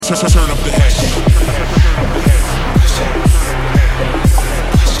turn up the hash.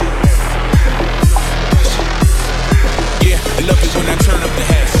 Yeah, I love it when I turn up the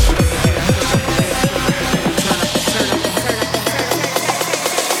hash.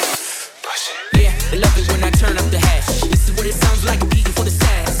 Yeah, I love it when I turn up the hash. This is what it sounds like eating for the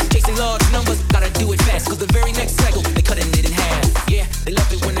sass. Chasing large numbers, gotta do it fast. Cause the very next cycle, they cutting it in half. Yeah, they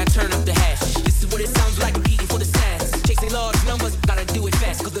love it when I turn up the hash. This is what it sounds like eating for the sass. Chasing large numbers, gotta do it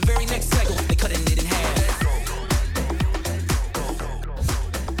fast. Cause the very next cycle, they cutting it in half.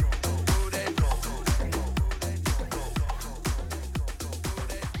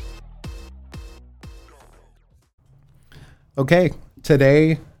 Okay,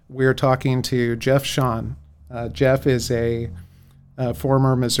 today we're talking to Jeff Shawan. Jeff is a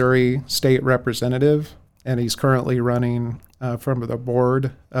former Missouri state representative, and he's currently running from the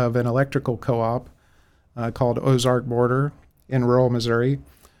board of an electrical co-op called Ozark Border in rural Missouri.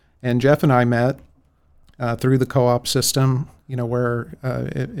 And Jeff and I met through the co-op system, where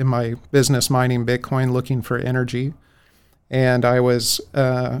in my business mining Bitcoin, looking for energy. And I was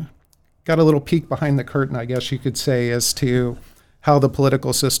got a little peek behind the curtain, I guess you could say, as to how the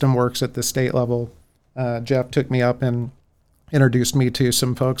political system works at the state level. Jeff took me up and introduced me to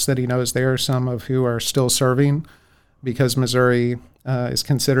some folks that he knows there, some of who are still serving, because Missouri is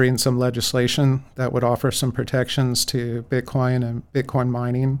considering some legislation that would offer some protections to Bitcoin and Bitcoin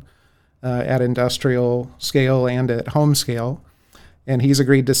mining at industrial scale and at home scale. And he's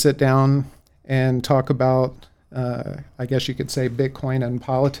agreed to sit down and talk about, I guess you could say, Bitcoin and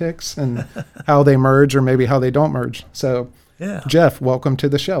politics and how they merge, or maybe how they don't merge. So, yeah. Jeff, welcome to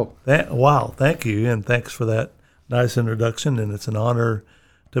the show. Wow, thank you, and thanks for that nice introduction. And it's an honor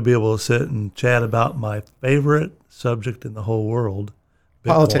to be able to sit and chat about my favorite subject in the whole world,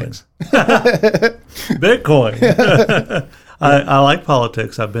 Bitcoin. Politics. Bitcoin. I like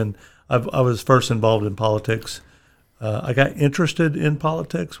politics. I was first involved in politics. I got interested in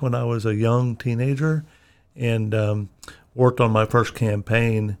politics when I was a young teenager, and worked on my first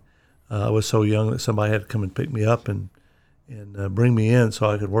campaign. I was so young that somebody had to come and pick me up and bring me in so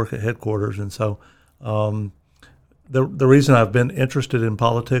I could work at headquarters. And so the reason I've been interested in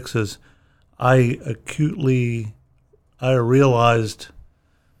politics is I realized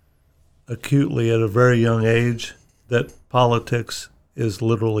acutely at a very young age that politics is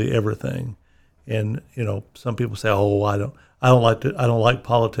literally everything. And some people say, "Oh, I don't like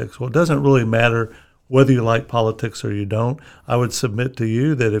politics." Well, it doesn't really matter whether you like politics or you don't. I would submit to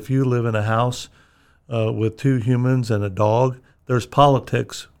you that if you live in a house with two humans and a dog, there's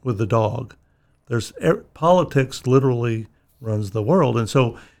politics with the dog. Politics literally runs the world. And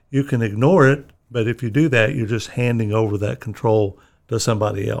so you can ignore it, but if you do that, you're just handing over that control to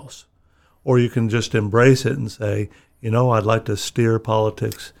somebody else. Or you can just embrace it and say, I'd like to steer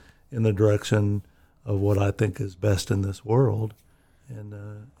politics in the direction of what I think is best in this world. And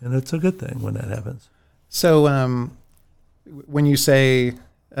it's a good thing when that happens. So when you say,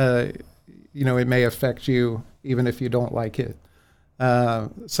 it may affect you even if you don't like it,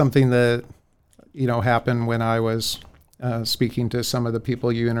 something that, happened when I was speaking to some of the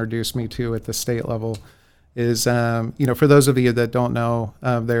people you introduced me to at the state level is, for those of you that don't know,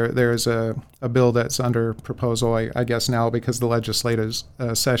 there's a bill that's under proposal, I guess now because the legislative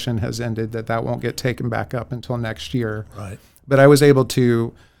session has ended, that won't get taken back up until next year. Right. But I was able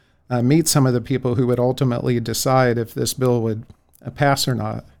to meet some of the people who would ultimately decide if this bill would pass or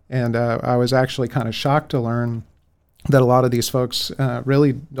not. And I was actually kind of shocked to learn that a lot of these folks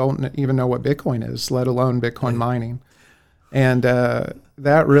really don't even know what Bitcoin is, let alone Bitcoin mining. And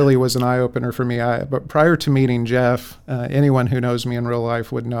that really was an eye-opener for me. But prior to meeting Jeff, anyone who knows me in real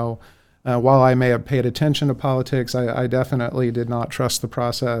life would know, while I may have paid attention to politics, I definitely did not trust the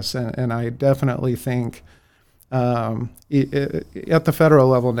process. And I definitely think at the federal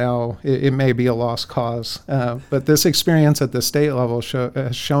level now, it may be a lost cause. But this experience at the state level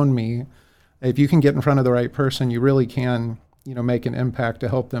has shown me, if you can get in front of the right person, you really can, make an impact to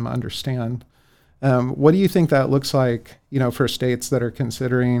help them understand. What do you think that looks like, for states that are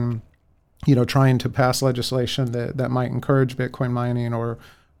considering, trying to pass legislation that might encourage Bitcoin mining, or,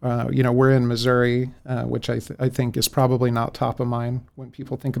 we're in Missouri, which I think is probably not top of mind when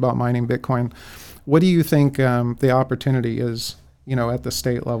people think about mining Bitcoin. What do you think the opportunity is, at the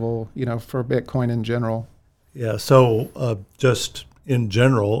state level, for Bitcoin in general? Yeah, so just in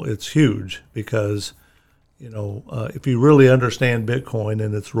general, it's huge because, if you really understand Bitcoin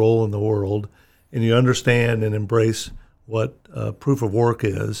and its role in the world, and you understand and embrace what proof of work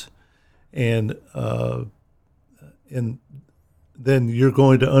is, and then you're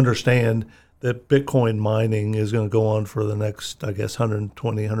going to understand that Bitcoin mining is going to go on for the next, I guess,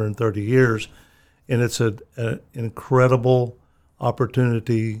 120, 130 years. And it's an incredible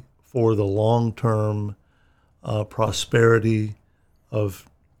opportunity for the long-term prosperity of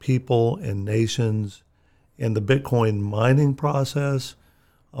people and nations. And the Bitcoin mining process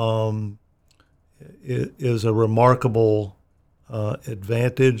is a remarkable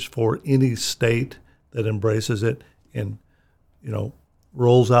advantage for any state that embraces it and,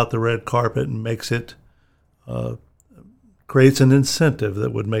 rolls out the red carpet and makes it, creates an incentive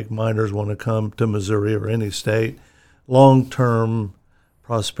that would make miners want to come to Missouri or any state. Long-term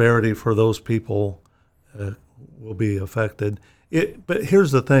prosperity for those people will be affected. But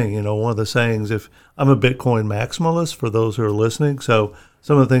here's the thing, one of the sayings, if I'm a Bitcoin maximalist for those who are listening, so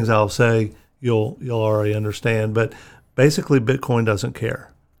some of the things I'll say you'll already understand, but basically Bitcoin doesn't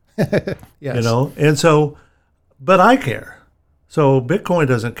care. Yes. And so, but I care. So Bitcoin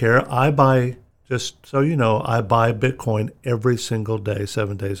doesn't care. I buy, just so you know, I buy Bitcoin every single day,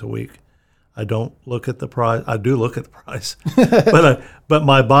 7 days a week. I don't look at the price. I do look at the price, but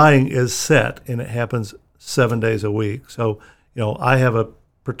my buying is set, and it happens 7 days a week. So, I have a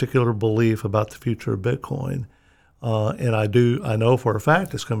particular belief about the future of Bitcoin, and I know for a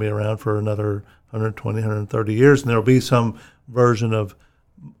fact it's going to be around for another 120, 130 years, and there'll be some version of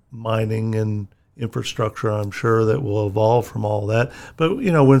mining and infrastructure, I'm sure, that will evolve from all that. But, when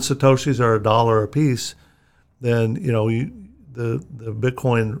Satoshis are $1 a piece, then, the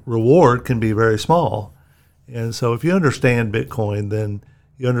Bitcoin reward can be very small. And so if you understand Bitcoin, then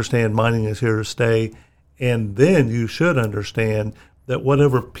you understand mining is here to stay. And then you should understand that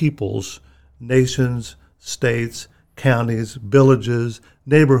whatever peoples, nations, states, counties, villages,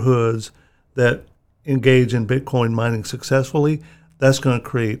 neighborhoods that engage in Bitcoin mining successfully, that's going to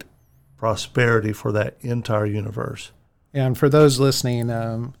create prosperity for that entire universe. And for those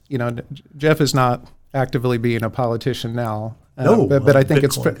listening, Jeff is not actively being a politician now. No, but I think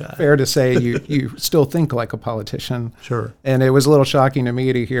it's Bitcoin fair to say you still think like a politician. Sure. And it was a little shocking to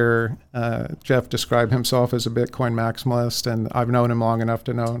me to hear Jeff describe himself as a Bitcoin maximalist, and I've known him long enough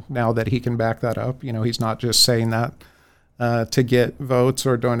to know now that he can back that up. He's not just saying that to get votes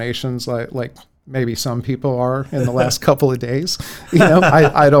or donations like maybe some people are in the last couple of days.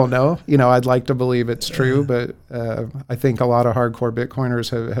 I don't know. I'd like to believe it's true, but I think a lot of hardcore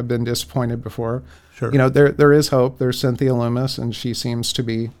Bitcoiners have been disappointed before. Sure. There is hope. There's Cynthia Loomis, and she seems to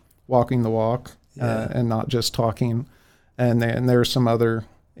be walking the walk and not just talking. And there's some other,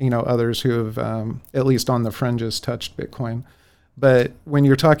 others who have, at least on the fringes, touched Bitcoin. But when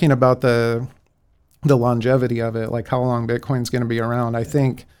you're talking about the longevity of it, like how long Bitcoin's going to be around, I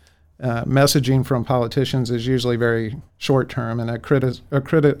think messaging from politicians is usually very short term, and a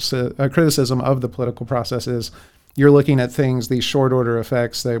criticism of the political process is you're looking at things, these short order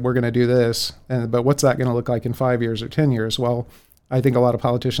effects that we're going to do this, but what's that going to look like in 5 years or 10 years? Well, I think a lot of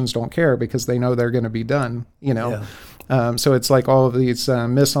politicians don't care because they know they're going to be done, Yeah. So it's like all of these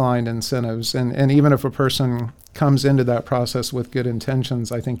misaligned incentives, and even if a person comes into that process with good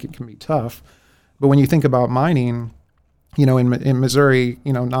intentions, I think it can be tough. But when you think about mining, in Missouri,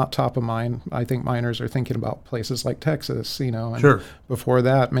 not top of mind. I think miners are thinking about places like Texas, and Sure. before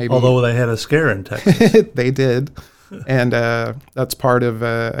that, maybe. Although they had a scare in Texas. They did. And that's part of,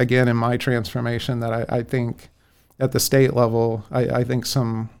 again, in my transformation that I think at the state level, I think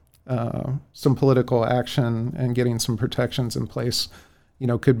some political action and getting some protections in place,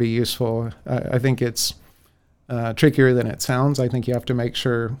 could be useful. I think it's trickier than it sounds. I think you have to make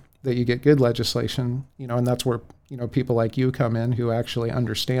sure that you get good legislation, and that's where people like you come in who actually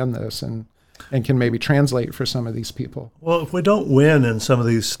understand this and can maybe translate for some of these people. Well, if we don't win in some of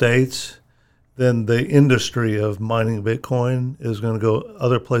these states, then the industry of mining Bitcoin is going to go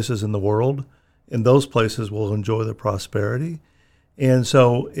other places in the world, and those places will enjoy the prosperity. And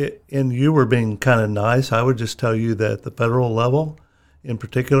so, and you were being kind of nice. I would just tell you that at the federal level, in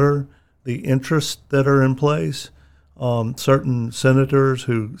particular, the interests that are in place, certain senators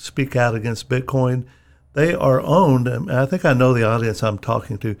who speak out against Bitcoin, they are owned, and I think I know the audience I'm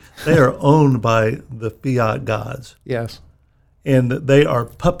talking to, they are owned by the fiat gods. Yes. And they are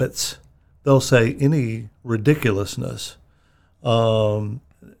puppets. They'll say any ridiculousness and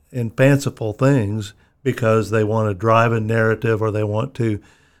fanciful things because they want to drive a narrative, or they want to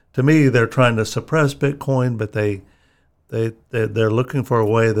me, they're trying to suppress Bitcoin, but they're looking for a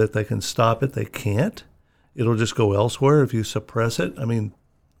way that they can stop it. They can't. It'll just go elsewhere if you suppress it. I mean,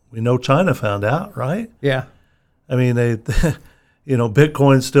 we know China found out, right? Yeah. I mean,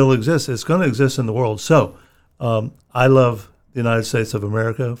 Bitcoin still exists. It's going to exist in the world. So I love the United States of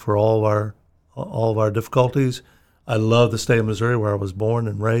America for all of our difficulties. I love the state of Missouri where I was born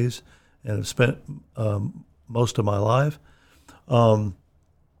and raised. and have spent most of my life.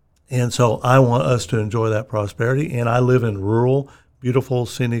 And so I want us to enjoy that prosperity. And I live in rural, beautiful,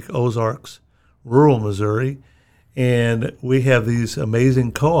 scenic Ozarks, rural Missouri. And we have these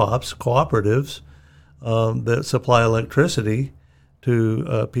amazing cooperatives that supply electricity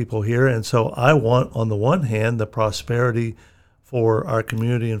to people here. And so I want, on the one hand, the prosperity for our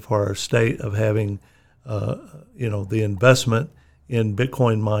community and for our state of having, the investment in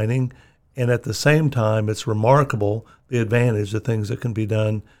Bitcoin mining. And at the same time, it's remarkable the advantage, the things that can be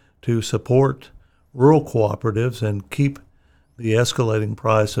done to support rural cooperatives and keep the escalating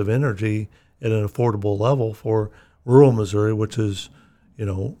price of energy at an affordable level for rural Missouri, which is,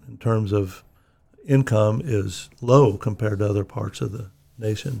 in terms of income, is low compared to other parts of the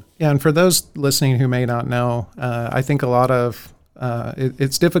nation. Yeah, and for those listening who may not know, I think a lot of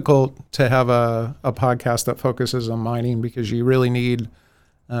it's difficult to have a podcast that focuses on mining because you really need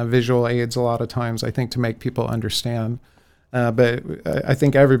visual aids a lot of times, I think, to make people understand. But I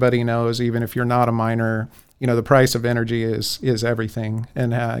think everybody knows, even if you're not a miner, the price of energy is everything,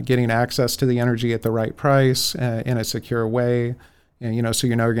 and getting access to the energy at the right price in a secure way, so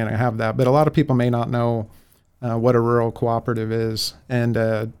you're going to have that. But a lot of people may not know what a rural cooperative is.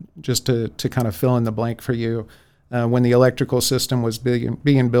 And just to kind of fill in the blank for you, when the electrical system was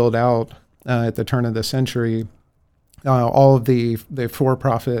being built out at the turn of the century, all of the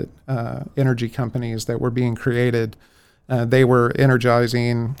for-profit energy companies that were being created, they were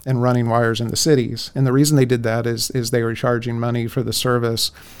energizing and running wires in the cities. And the reason they did that is they were charging money for the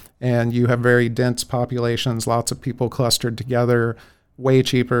service. And you have very dense populations, lots of people clustered together, way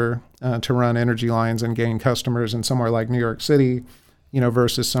cheaper to run energy lines and gain customers in somewhere like New York City,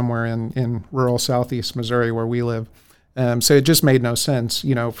 versus somewhere in rural southeast Missouri where we live. So it just made no sense,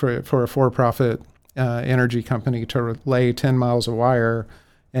 for a for-profit energy company to lay 10 miles of wire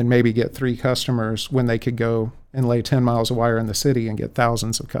and maybe get 3 customers when they could go and lay 10 miles of wire in the city and get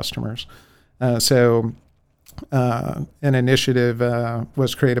thousands of customers. So an initiative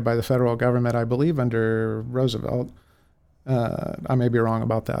was created by the federal government, I believe, under Roosevelt. I may be wrong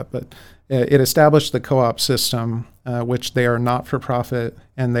about that, but it established the co-op system, which they are not for profit,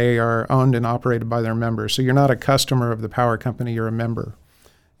 and they are owned and operated by their members. So you're not a customer of the power company, you're a member.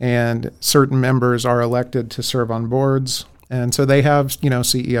 And certain members are elected to serve on boards. And so they have,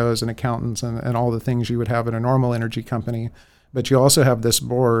 CEOs and accountants and all the things you would have in a normal energy company. But you also have this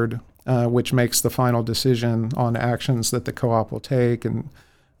board, which makes the final decision on actions that the co-op will take and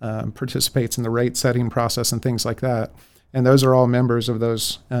participates in the rate setting process and things like that. And those are all members of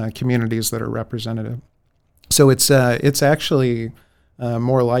those communities that are representative. So it's actually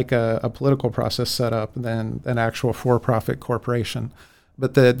more like a political process set up than an actual for-profit corporation.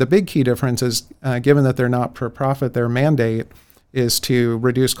 But the big key difference is, given that they're not for profit, their mandate is to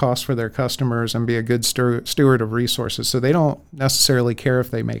reduce costs for their customers and be a good steward of resources. So they don't necessarily care if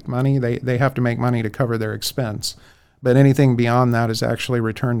they make money. They have to make money to cover their expense. But anything beyond that is actually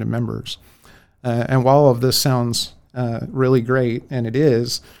returned to members. And while all of this sounds really great, and it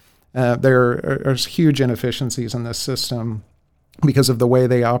is, there are huge inefficiencies in this system because of the way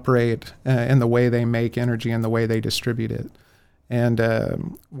they operate and the way they make energy and the way they distribute it.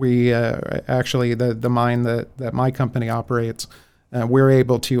 And we actually, the mine that my company operates, we're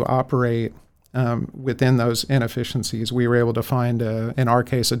able to operate within those inefficiencies. We were able to find, in our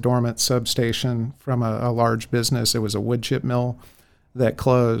case, a dormant substation from a large business. It was a wood chip mill that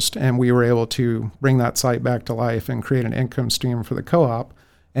closed, and we were able to bring that site back to life and create an income stream for the co-op.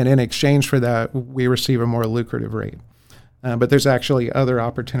 And in exchange for that, we receive a more lucrative rate. But there's actually other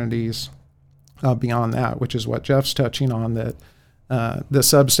opportunities beyond that, which is what Jeff's touching on, that the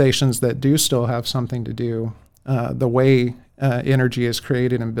substations that do still have something to do, the way energy is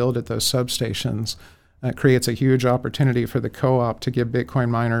created and built at those substations creates a huge opportunity for the co-op to give Bitcoin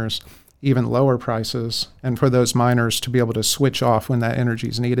miners even lower prices, and for those miners to be able to switch off when that energy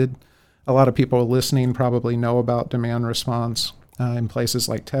is needed. A lot of people listening probably know about demand response in places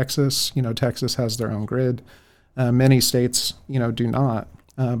like Texas. Texas has their own grid. Many states, do not,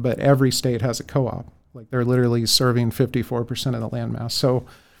 but every state has a co-op. Like, they're literally serving 54% of the landmass. So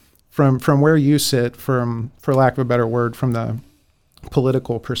from where you sit, for lack of a better word, from the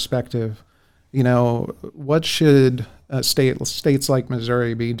political perspective, what should states like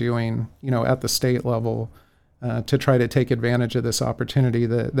Missouri be doing, at the state level to try to take advantage of this opportunity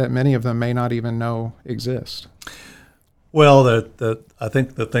that many of them may not even know exists? Well, that I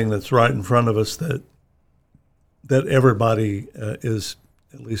think the thing that's right in front of us that everybody is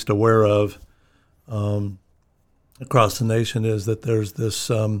at least aware of across the nation is that there's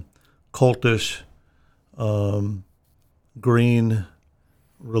this cultish green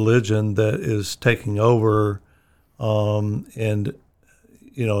religion that is taking over, and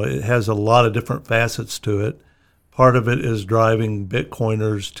it has a lot of different facets to it. Part of it is driving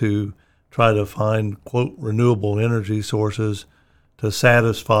Bitcoiners to try to find, quote, renewable energy sources to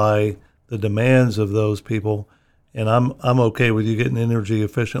satisfy the demands of those people. And I'm okay with you getting energy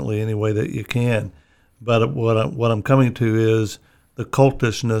efficiently any way that you can. But what I'm coming to is the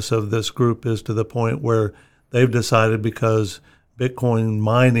cultishness of this group is to the point where they've decided, because Bitcoin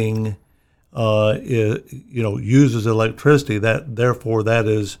mining uses electricity, that therefore that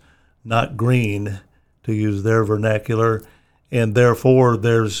is not green, to use their vernacular, and therefore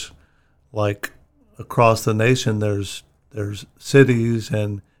there's, like, across the nation there's cities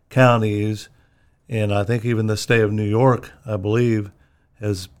and counties, and I think even the state of New York, I believe,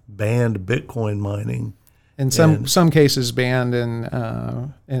 has banned Bitcoin mining. In some cases banned,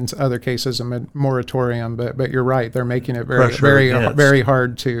 and in other cases a moratorium. But you're right; they're making it very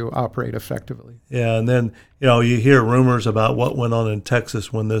hard to operate effectively. Yeah, and then you hear rumors about what went on in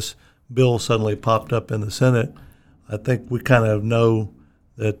Texas when this bill suddenly popped up in the Senate. I think we kind of know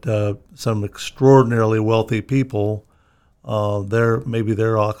that some extraordinarily wealthy people, maybe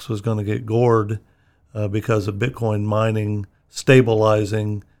their ox was going to get gored because of Bitcoin mining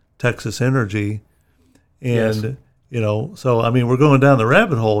stabilizing Texas energy. And, yes. So, I mean, we're going down the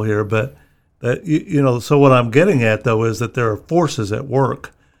rabbit hole here, but so what I'm getting at, though, is that there are forces at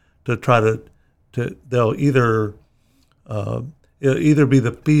work to try they'll either be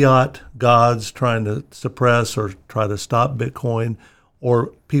the fiat gods trying to suppress or try to stop Bitcoin, or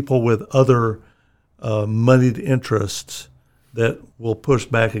people with other moneyed interests that will push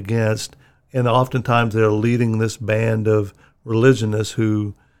back against. And oftentimes they're leading this band of religionists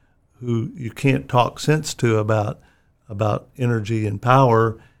who you can't talk sense to about energy and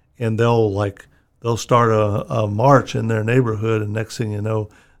power, and they'll start a march in their neighborhood, and next thing you know,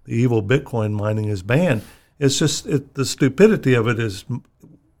 the evil Bitcoin mining is banned. It's just the stupidity of it it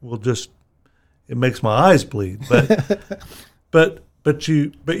makes my eyes bleed. But but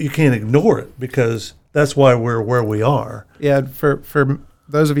you can't ignore it, because that's why we're where we are. Yeah, for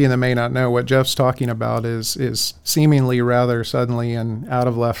those of you that may not know, what Jeff's talking about is seemingly rather suddenly and out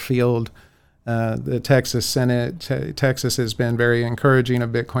of left field. The Texas Senate, Texas has been very encouraging of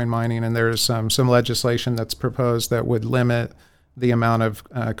Bitcoin mining, and there's some legislation that's proposed that would limit the amount of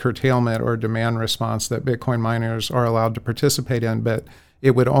curtailment or demand response that Bitcoin miners are allowed to participate in, but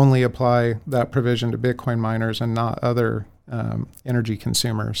it would only apply that provision to Bitcoin miners and not other energy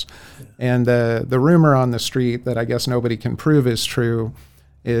consumers. Yeah. And the rumor on the street that I guess nobody can prove is true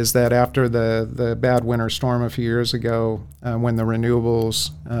is that after the bad winter storm a few years ago, when the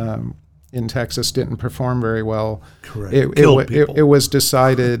renewables in Texas didn't perform very well, it was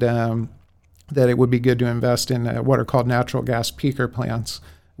decided that it would be good to invest in what are called natural gas peaker plants,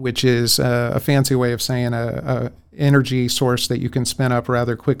 which is a fancy way of saying a energy source that you can spin up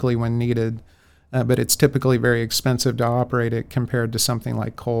rather quickly when needed. But it's typically very expensive to operate it compared to something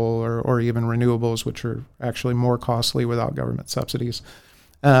like coal or even renewables, which are actually more costly without government subsidies.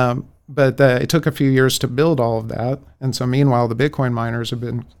 But it took a few years to build all of that. And so meanwhile, the Bitcoin miners have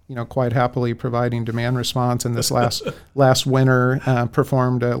been, quite happily providing demand response. And this last winter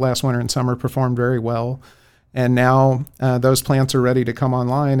and summer performed very well. And now those plants are ready to come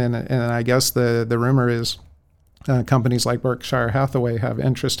online. And I guess the rumor is companies like Berkshire Hathaway have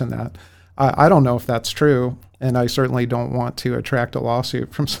interest in that. I don't know if that's true, and I certainly don't want to attract a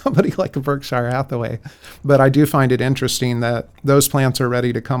lawsuit from somebody like a Berkshire Hathaway. But I do find it interesting that those plants are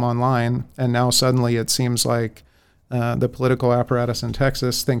ready to come online, and now suddenly it seems like the political apparatus in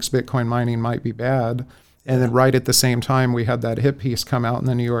Texas thinks Bitcoin mining might be bad. And then right at the same time, we had that hit piece come out in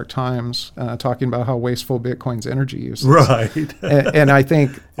the New York Times talking about how wasteful Bitcoin's energy use is. Right. and I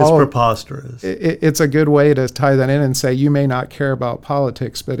think it's preposterous. It's a good way to tie that in and say you may not care about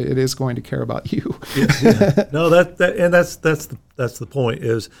politics, but it is going to care about you. Yeah. No, that's the point.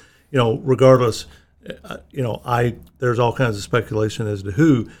 Is regardless, there's all kinds of speculation as to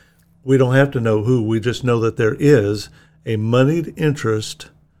who. We don't have to know who. We just know that there is a moneyed interest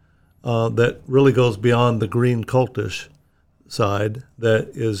that really goes beyond the green cultish side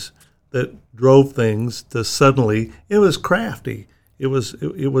that drove things to suddenly. It was crafty. It was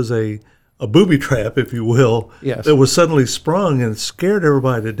a booby trap, if you will, yes, that was suddenly sprung and scared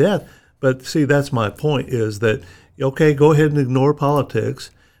everybody to death. But see, that's my point, is that, okay, go ahead and ignore politics.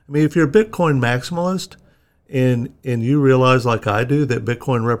 I mean, if you're a Bitcoin maximalist and you realize, like I do, that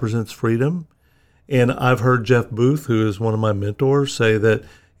Bitcoin represents freedom, and I've heard Jeff Booth, who is one of my mentors, say that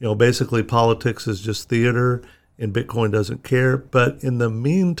basically politics is just theater and Bitcoin doesn't care. But in the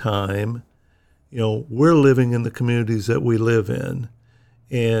meantime, we're living in the communities that we live in.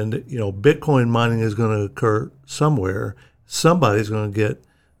 and Bitcoin mining is going to occur somewhere. Somebody's going to get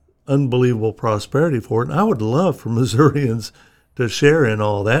unbelievable prosperity for it. And I would love for Missourians to share in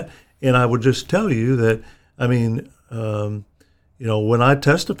all that. And I would just tell you that, when I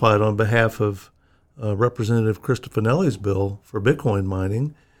testified on behalf of Representative Cristofanelli's bill for Bitcoin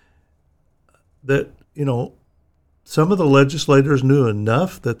mining, that, some of the legislators knew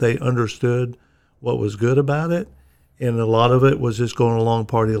enough that they understood what was good about it, and a lot of it was just going along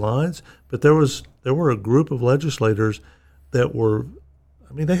party lines. But there were a group of legislators that were,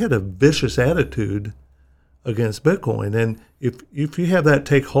 they had a vicious attitude against Bitcoin. And if you have that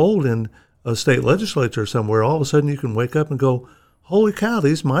take hold in a state legislature somewhere, all of a sudden you can wake up and go, holy cow,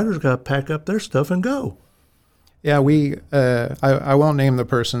 these miners got to pack up their stuff and go. Yeah, I won't name the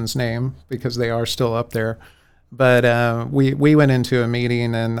person's name because they are still up there. But we went into a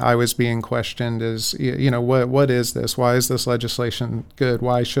meeting and I was being questioned as, what is this? Why is this legislation good?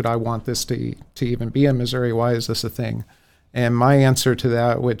 Why should I want this to even be in Missouri? Why is this a thing? And my answer to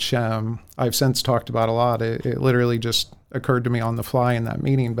that, which I've since talked about a lot, it literally just occurred to me on the fly in that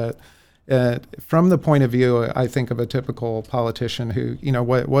meeting. But from the point of view, I think of a typical politician who,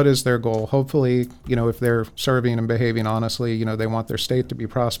 what is their goal? Hopefully, if they're serving and behaving honestly, they want their state to be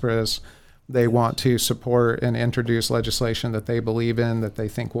prosperous. They want to support and introduce legislation that they believe in, that they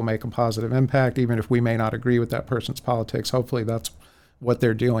think will make a positive impact, even if we may not agree with that person's politics. Hopefully that's what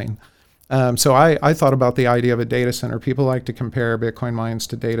they're doing. So I thought about the idea of a data center. People like to compare Bitcoin mines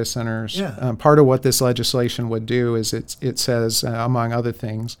to data centers. Yeah. Part of what this legislation would do is it says, among other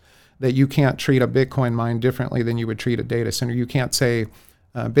things, that you can't treat a Bitcoin mine differently than you would treat a data center. You can't say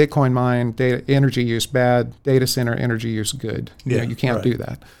Bitcoin mine, data energy use bad, data center energy use good. You can't do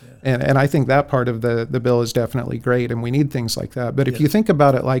that. And I think that part of the bill is definitely great, and we need things like that. But if you think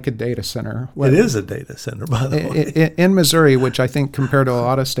about it like a data center. It is a data center, by the way. In Missouri, which I think compared to a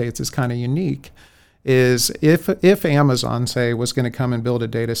lot of states is kind of unique, is if Amazon, say, was going to come and build a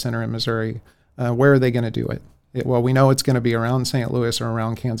data center in Missouri, where are they going to do it? Well, we know it's going to be around St. Louis or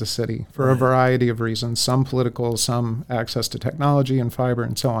around Kansas City for a variety of reasons, some political, some access to technology and fiber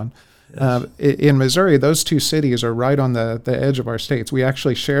and so on. Yes. In Missouri, those two cities are right on the edge of our states. We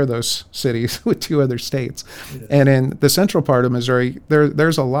actually share those cities with two other states. Yes. And in the central part of Missouri,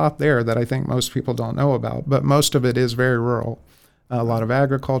 there's a lot there that I think most people don't know about, but most of it is very rural, a lot of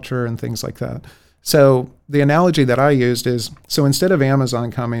agriculture and things like that. So the analogy that I used is, so instead of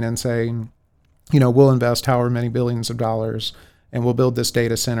Amazon coming and saying, we'll invest however many billions of dollars and we'll build this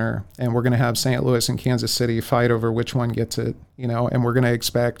data center, and we're going to have St. Louis and Kansas City fight over which one gets it, and we're going to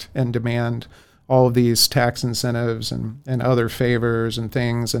expect and demand all of these tax incentives and other favors and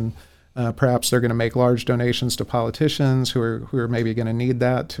things, and perhaps they're going to make large donations to politicians who are maybe going to need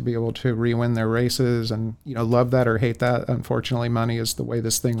that to be able to re-win their races, and love that or hate that. Unfortunately, money is the way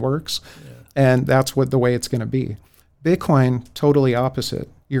this thing works, and that's the way it's going to be. Bitcoin, totally opposite.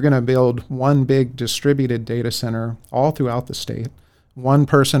 You're going to build one big distributed data center all throughout the state. One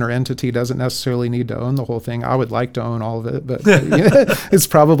person or entity doesn't necessarily need to own the whole thing. I would like to own all of it, but it's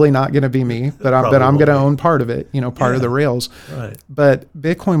probably not going to be me. But I'm going to own part of it, part of the rails. Right. But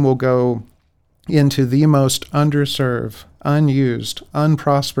Bitcoin will go into the most underserved, unused,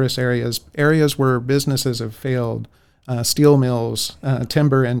 unprosperous areas where businesses have failed, steel mills,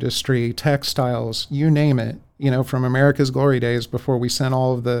 timber industry, textiles, you name it. From America's glory days before we sent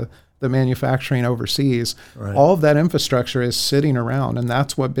all of the manufacturing overseas, all of that infrastructure is sitting around, and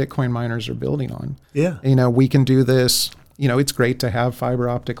that's what Bitcoin miners are building on. Yeah. We can do this. It's great to have fiber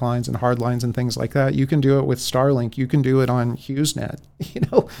optic lines and hard lines and things like that. You can do it with Starlink. You can do it on HughesNet.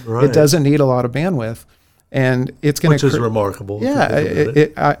 It doesn't need a lot of bandwidth. And it's going to, which is remarkable. Yeah,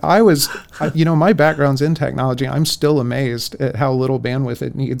 I was, my background's in technology. I'm still amazed at how little bandwidth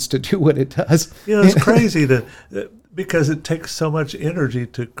it needs to do what it does. It's crazy because it takes so much energy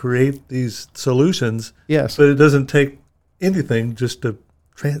to create these solutions. Yes, but it doesn't take anything just to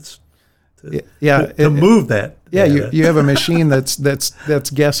move that. Yeah, you have a machine that's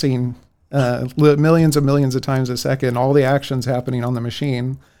guessing millions of times a second, all the actions happening on the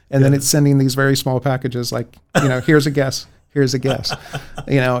machine. And then it's sending these very small packages like, here's a guess, here's a guess.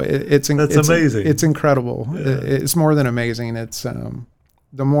 It's amazing. It's incredible. Yeah. It's more than amazing. It's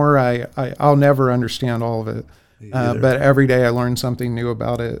the more I'll never understand all of it. But every day I learn something new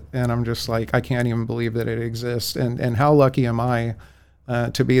about it. And I'm just like, I can't even believe that it exists. And how lucky am I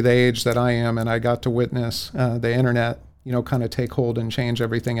to be the age that I am, and I got to witness the internet kind of take hold and change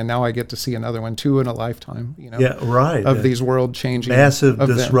everything. And now I get to see another one, two in a lifetime, of these world changing massive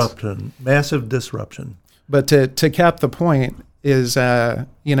events. Massive disruption. But to cap the point, is, we're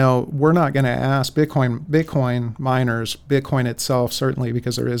not going to ask Bitcoin miners, Bitcoin itself, certainly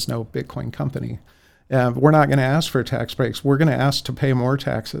because there is no Bitcoin company. We're not going to ask for tax breaks. We're going to ask to pay more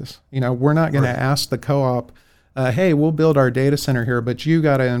taxes. We're not going to ask the co-op, hey, we'll build our data center here, but you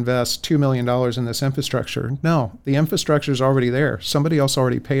got to invest $2 million in this infrastructure. No, the infrastructure is already there. Somebody else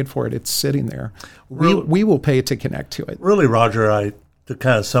already paid for it. It's sitting there. We will pay to connect to it. Really, Roger, to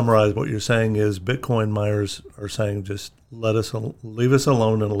kind of summarize what you're saying is Bitcoin miners are saying just leave us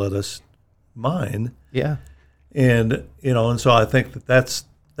alone and let us mine. Yeah. And, and so I think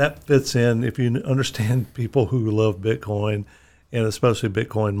that fits in. If you understand people who love Bitcoin and especially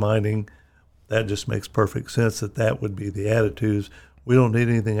Bitcoin mining, that just makes perfect sense that would be the attitudes. We don't need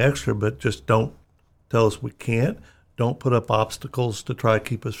anything extra, but just don't tell us we can't. Don't put up obstacles to try to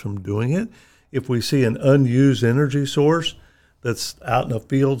keep us from doing it. If we see an unused energy source that's out in a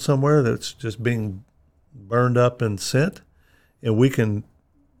field somewhere that's just being burned up and sent, and we can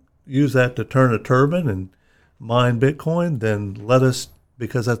use that to turn a turbine and mine Bitcoin, then let us,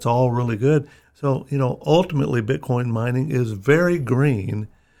 because that's all really good. So, ultimately Bitcoin mining is very green,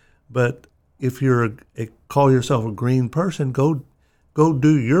 but if you're call yourself a green person, go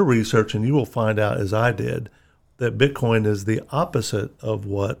do your research and you will find out, as I did, that Bitcoin is the opposite of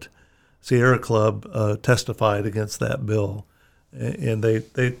what Sierra Club testified against that bill. And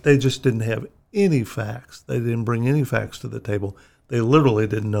they just didn't have any facts. They didn't bring any facts to the table. They literally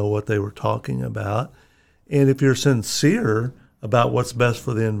didn't know what they were talking about. And if you're sincere about what's best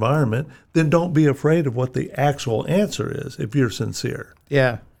for the environment, then don't be afraid of what the actual answer is if you're sincere.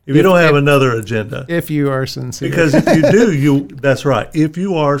 Yeah. If you don't have another agenda. If you are sincere. Because if you do, that's right. If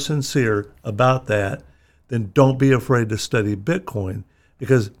you are sincere about that, then don't be afraid to study Bitcoin,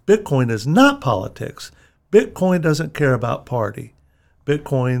 because Bitcoin is not politics. Bitcoin doesn't care about party.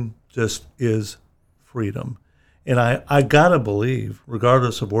 Bitcoin just is freedom. And I got to believe,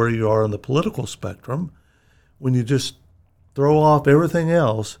 regardless of where you are on the political spectrum, when you just throw off everything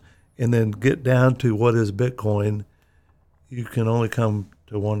else and then get down to what is Bitcoin, you can only come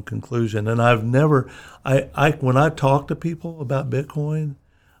to one conclusion. And I've never, when I talk to people about Bitcoin,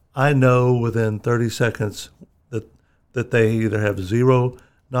 I know within 30 seconds that they either have zero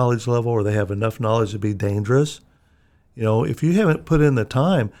knowledge level or they have enough knowledge to be dangerous. If you haven't put in the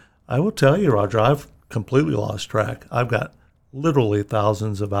time, I will tell you, Roger, I've completely lost track. I've got literally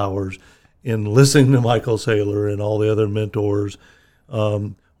thousands of hours in listening to Michael Saylor and all the other mentors,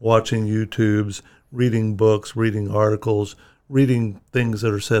 watching YouTubes, reading books, reading articles, reading things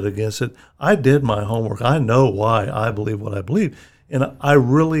that are said against it. I did my homework. I know why I believe what I believe. And I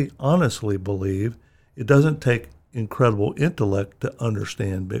really honestly believe it doesn't take incredible intellect to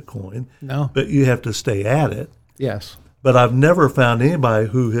understand Bitcoin. No. But you have to stay at it. Yes. But I've never found anybody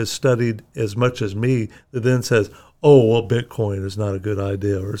who has studied as much as me that then says, oh, well, Bitcoin is not a good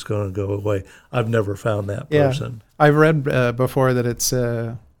idea or it's going to go away. I've never found that person. Yeah. I've read before that it's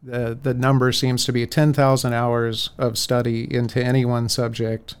the number seems to be 10,000 hours of study into any one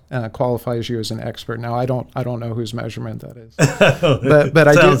subject qualifies you as an expert. Now, I don't know whose measurement that is, but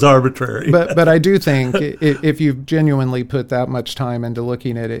it sounds arbitrary. but I do think if you've genuinely put that much time into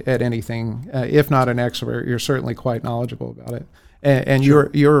looking at anything, if not an expert, you're certainly quite knowledgeable about it. And Sure.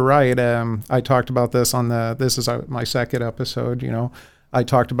 you're right. I talked about this on this is my second episode. I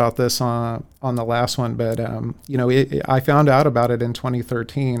talked about this on the last one, but I found out about it in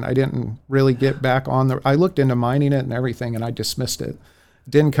 2013. I didn't really get back on I looked into mining it and everything, and I dismissed it.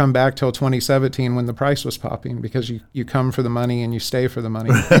 Didn't come back till 2017 when the price was popping, because you come for the money and you stay for the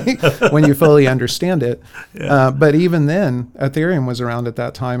money when you fully understand it. Yeah. But even then, Ethereum was around at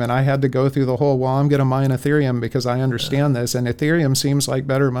that time, and I had to go through the whole, I'm going to mine Ethereum because I understand this. And Ethereum seems like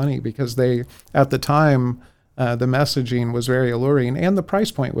better money because at the time, the messaging was very alluring and the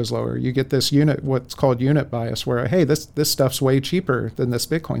price point was lower. You get this what's called unit bias, where, hey, this stuff's way cheaper than this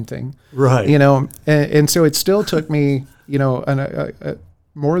Bitcoin thing. Right. And so it still took me,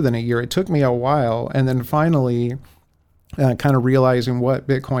 more than a year. It took me a while. And then finally kind of realizing what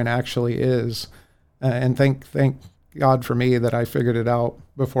Bitcoin actually is. And thank God for me that I figured it out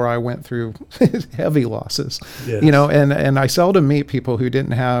before I went through heavy losses. Yes. And I seldom meet people who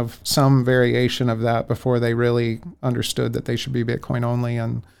didn't have some variation of that before they really understood that they should be Bitcoin only.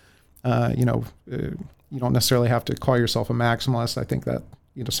 And, you don't necessarily have to call yourself a maximalist. I think that,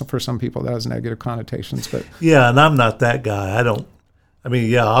 for some people that has negative connotations, but yeah. And I'm not that guy.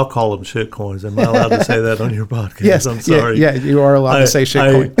 I'll call them shitcoins. Am I allowed to say that on your podcast? Yes. I'm sorry. Yeah, you are allowed to say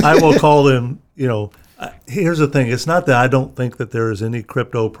shitcoin. I will call them, here's the thing. It's not that I don't think that there is any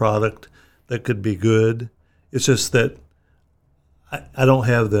crypto product that could be good. It's just that I don't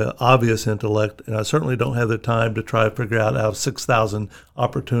have the obvious intellect, and I certainly don't have the time to try to figure out of 6,000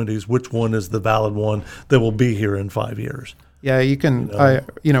 opportunities which one is the valid one that will be here in 5 years. Yeah, you can.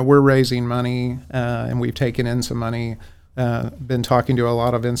 We're raising money, and we've taken in some money. Been talking to a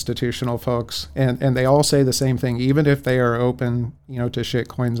lot of institutional folks, and they all say the same thing. Even if they are open, to shit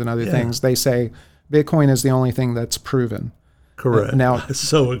coins and other things, they say Bitcoin is the only thing that's proven. Correct. Now, I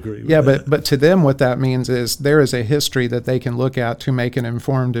so agree with that. but to them, what that means is there is a history that they can look at to make an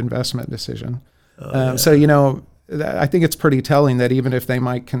informed investment decision. So, I think it's pretty telling that even if they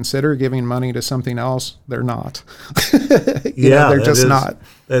might consider giving money to something else, they're not. They're just not.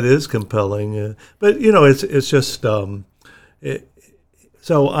 That is compelling. But, it's just, but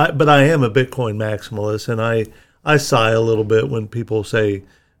I am a Bitcoin maximalist, and I sigh a little bit when people say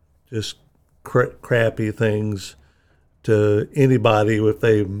just crappy things to anybody if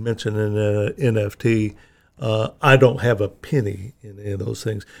they mention an NFT. I don't have a penny in any of those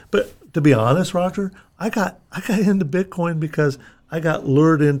things. But to be honest, Roger, I got into Bitcoin because I got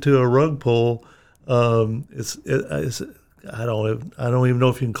lured into a rug pull. It's I don't even know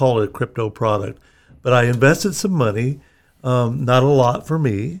if you can call it a crypto product, but I invested some money, not a lot for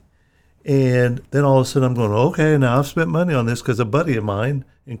me, and then all of a sudden I'm going, okay, now I've spent money on this because a buddy of mine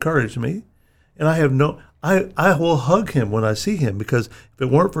encouraged me, and I will hug him when I see him, because if it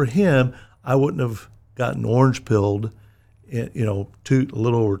weren't for him, I wouldn't have gotten orange pilled, a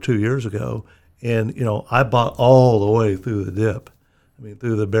little over 2 years ago. And, I bought all the way through the dip,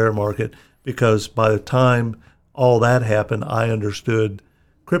 through the bear market, because by the time all that happened, I understood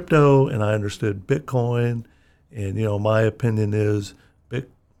crypto and I understood Bitcoin. And, my opinion is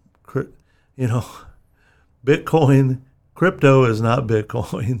Bitcoin, crypto is not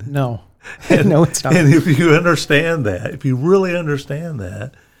Bitcoin. No. No, it's not. And if you understand that, if you really understand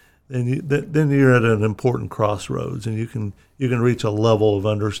that, then you're at an important crossroads, and you can reach a level of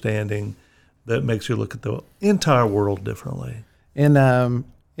understanding that makes you look at the entire world differently. And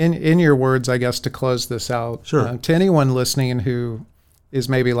in your words, I guess, to close this out, sure. To anyone listening who is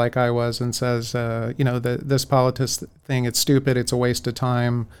maybe like I was and says, this politics thing, it's stupid, it's a waste of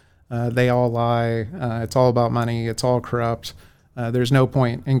time, they all lie, it's all about money, it's all corrupt. There's no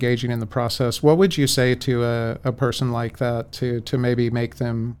point engaging in the process. What would you say to a person like that to maybe make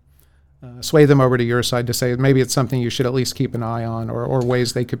them sway them over to your side, to say maybe it's something you should at least keep an eye on, or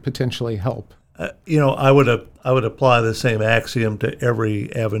ways they could potentially help? I would apply the same axiom to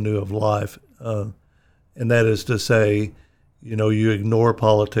every avenue of life, and that is to say, you ignore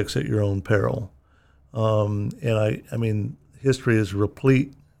politics at your own peril. And history is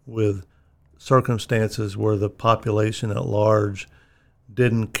replete with circumstances where the population at large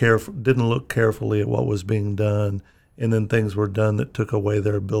didn't look carefully at what was being done, and then things were done that took away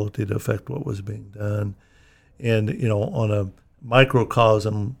their ability to affect what was being done. And on a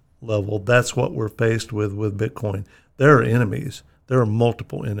microcosm level, that's what we're faced with Bitcoin. There are enemies. There are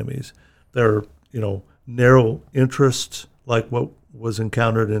multiple enemies. There are narrow interests like what was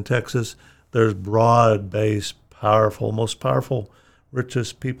encountered in Texas. There's broad-based, most powerful,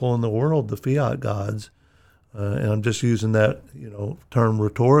 richest people in the world, the fiat gods, and I'm just using that term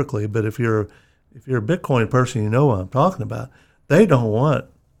rhetorically. But if you're a Bitcoin person, you know what I'm talking about. They don't want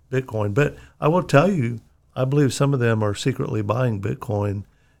Bitcoin, but I will tell you, I believe some of them are secretly buying Bitcoin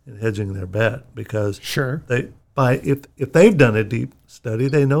and hedging their bet, because sure, if they've done a deep study,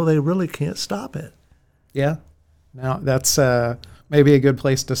 they know they really can't stop it. Yeah, now that's maybe a good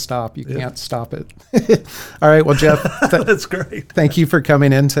place to stop. You can't stop it. All right. Well, Jeff, that's great. Thank you for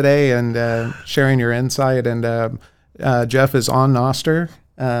coming in today and sharing your insight. And Jeff is on Nostr.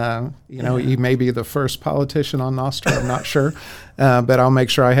 He may be the first politician on Nostr. I'm not sure. But I'll make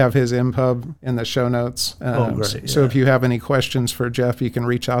sure I have his InPub in the show notes. Great. So if you have any questions for Jeff, you can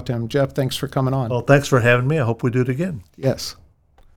reach out to him. Jeff, thanks for coming on. Well, thanks for having me. I hope we do it again. Yes.